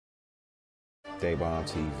Daybomb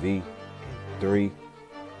TV in 3,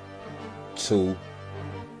 2,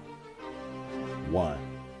 1.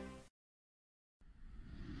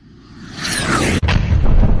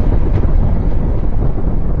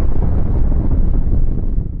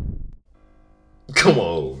 Come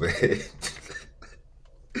on, man.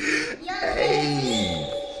 Hey,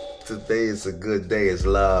 today is a good day. It's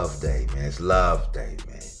love day, man. It's love day,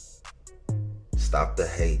 man. Stop the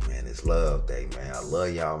hate, man. It's love day, man. I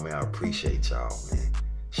love y'all, man. I appreciate y'all, man.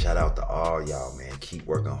 Shout out to all y'all, man. Keep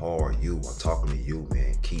working hard. You, I'm talking to you,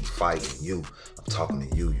 man. Keep fighting. You, I'm talking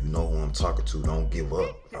to you. You know who I'm talking to. Don't give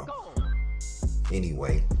up, bro.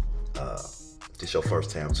 Anyway, if this your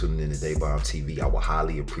first time tuning in to Daybomb TV, I would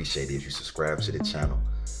highly appreciate it if you subscribe to the channel.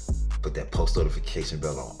 Put that post notification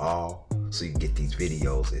bell on all so you can get these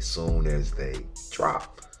videos as soon as they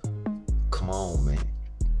drop. Come on, man.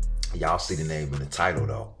 Y'all see the name in the title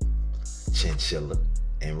though. Chinchilla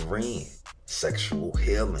and REN. Sexual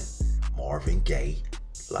Healing. Marvin Gaye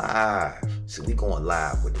live. See, we going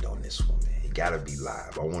live with it on this one, man. It gotta be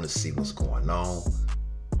live. I wanna see what's going on.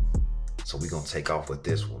 So we gonna take off with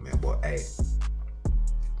this one, man. But hey,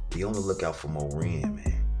 be on the lookout for more REN,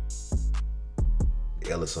 man. The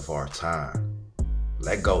illest of our time.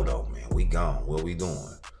 Let go though, man. We gone. What we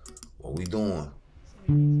doing? What we doing?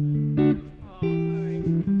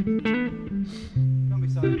 Don't be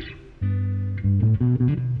sorry.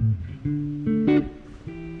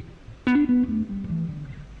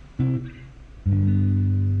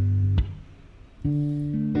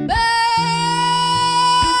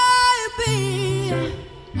 Baby,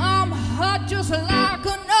 I'm hot just like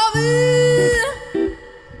an oven.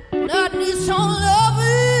 I need some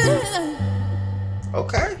loving.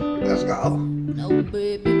 Okay, let's go. No,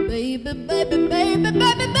 baby, baby, baby, baby, baby,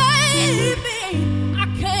 baby, I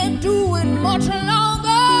can't do it much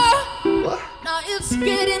longer. What? Now it's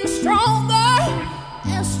getting stronger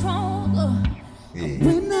and stronger. Yeah.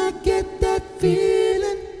 When I get that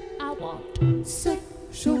feeling, I want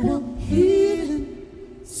sexual healing,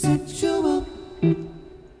 sexual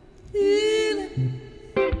healing.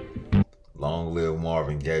 Long live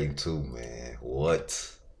Marvin Gaye too, man.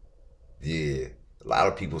 What? Yeah. A lot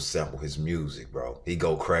of people sample his music, bro. He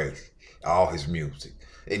go crazy. All his music.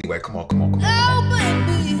 Anyway, come on, come on, come on. oh,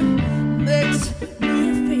 baby, makes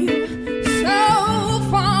me feel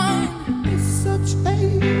so fine. It's such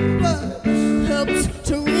a rush, Helps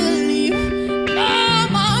to relieve my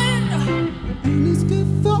mind. and it's good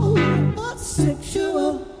for us.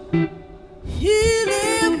 Sexual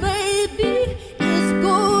Healing, baby, is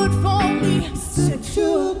good for me.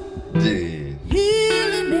 sexual Yeah.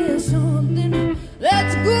 Healing is something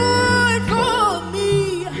that's good for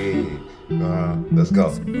me. Yeah. Let's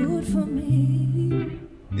go. Good for me.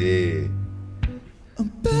 Yeah.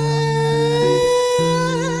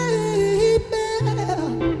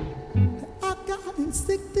 baby. I got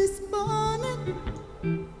sick this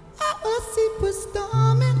morning. I was super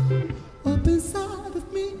storming up inside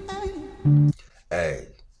of me. Hey.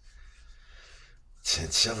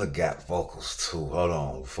 Chinchilla got vocals too. Hold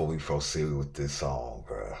on before we proceed with this song,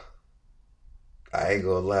 bro. I ain't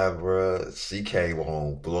gonna lie, bro. She came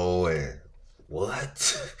on blowing.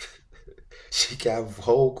 What? She got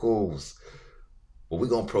vocals. But we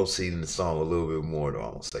gonna proceed in the song a little bit more though.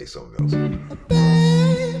 I'm gonna say something else.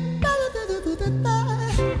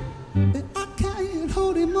 I can't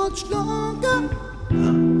hold it much longer.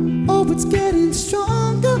 Oh, it's getting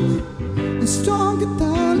stronger and stronger,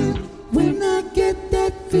 darling. When I get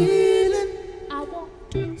that feeling, I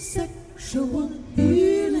want sexual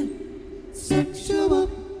healing, sexual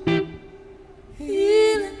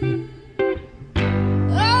healing.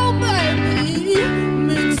 oh, baby,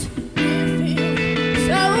 makes me feel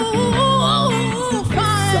so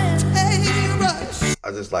fine. Hey, rush.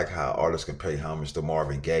 I just like how artists can pay homage to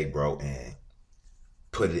Marvin Gaye, bro, and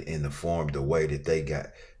put it in the form the way that they got.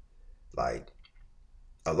 Like,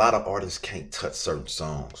 a lot of artists can't touch certain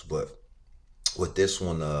songs, but with this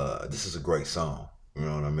one, this is a great song. You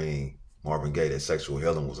know what I mean? Marvin Gaye, that Sexual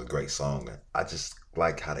Healing was a great song. And I just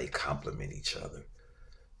like how they complement each other.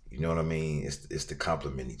 You know what I mean? It's to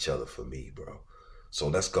complement each other for me, bro. So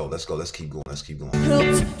let's go, let's go, let's keep going, let's keep going.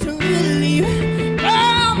 Helps to relieve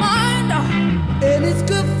my mind. And it's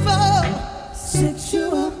good for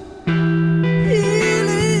sexual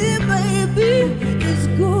Healing, baby, is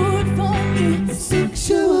good for me.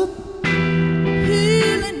 sexual.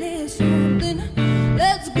 Healing is something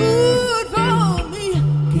that's good for me.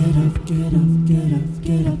 Get up, get up, get up,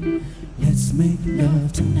 get up. Let's make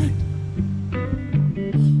love tonight.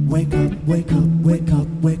 Wake up, wake up, wake up,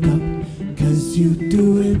 wake up. 'Cause you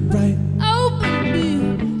do it right. Oh,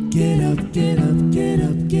 baby, Get up, get up, get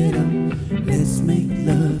up, get up. Let's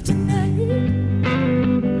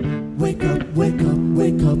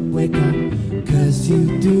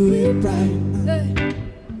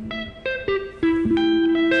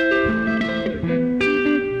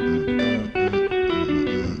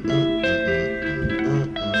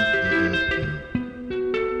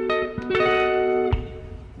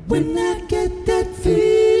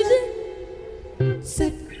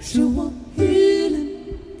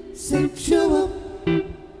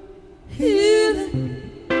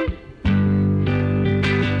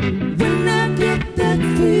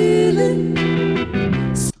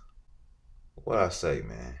say,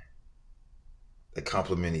 man. They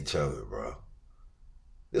complement each other, bro.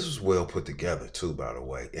 This was well put together, too, by the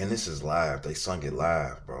way. And this is live. They sung it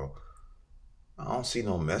live, bro. I don't see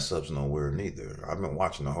no mess-ups nowhere, neither. I've been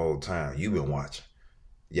watching the whole time. You've been watching.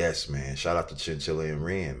 Yes, man. Shout out to Chinchilla and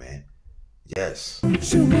REN, man. Yes.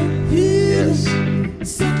 Yes.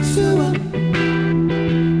 Sexual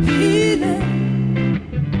healing.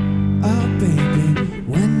 Oh, baby,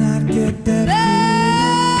 when I get that feeling.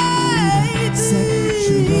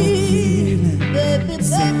 Sexual healing. Baby,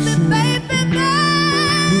 Sexual baby, baby,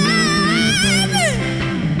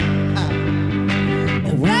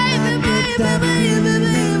 when I get that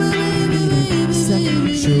feeling.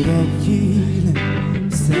 Sexual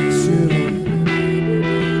healing. Sexual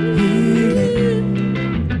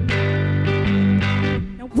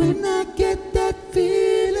when I get that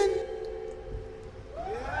feeling.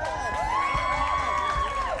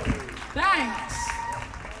 Thanks.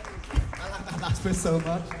 I like that last bit so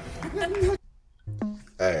much.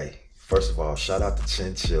 Hey, first of all, shout out to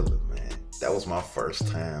Chinchilla, man. That was my first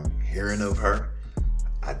time hearing of her.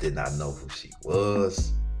 I did not know who she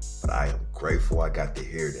was, but I am grateful I got to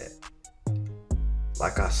hear that.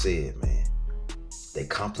 Like I said, man, they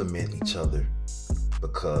complement each other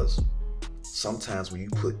because sometimes when you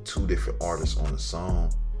put two different artists on a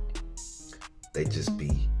song, they just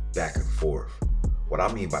be back and forth. What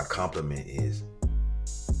I mean by compliment is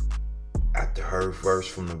after her verse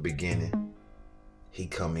from the beginning, he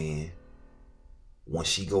come in. When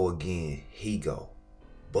she go again, he go.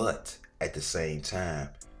 But at the same time,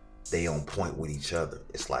 they on point with each other.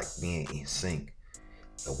 It's like being in sync.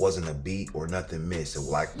 It wasn't a beat or nothing missed. It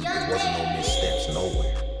wasn't no missteps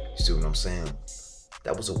nowhere. You see what I'm saying?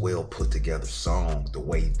 That was a well put together song, the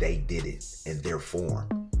way they did it in their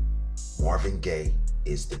form. Marvin Gaye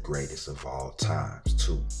is the greatest of all times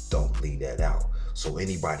too. Don't leave that out. So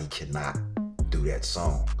anybody cannot do that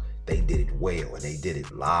song. They did it well and they did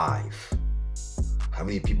it live. How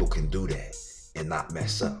many people can do that and not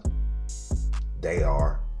mess up? They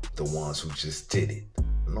are the ones who just did it.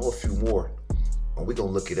 I know a few more, and we're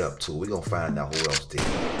gonna look it up too. We're gonna find out who else did it.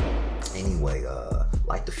 Anyway,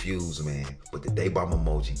 like the fuse, man, put the day bomb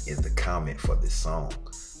emoji in the comment for this song.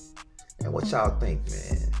 And what y'all think,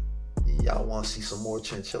 man? Y'all want to see some more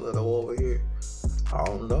Chinchilla though over here? I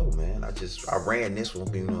don't know, man. I ran this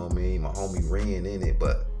one, you know what I mean? My homie ran in it,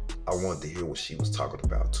 but I wanted to hear what she was talking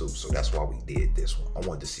about too. So that's why we did this one. I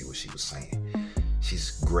wanted to see what she was saying.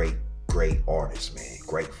 She's great artist, man.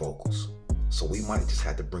 Great vocals. So we might just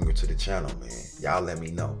have to bring her to the channel, man. Y'all let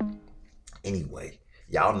me know. Anyway,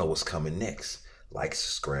 y'all know what's coming next. Like,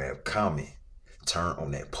 subscribe, comment, turn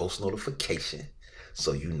on that post notification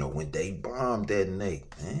so you know when Day Bomb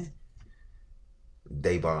detonate, man.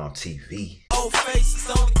 Day Bomb TV. Old faces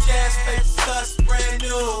on the gas, faces us brand new.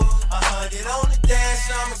 100 on the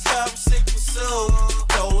dash, I'm a cover 6 pursue.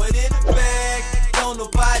 Throw it in the bag, don't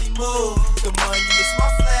nobody move.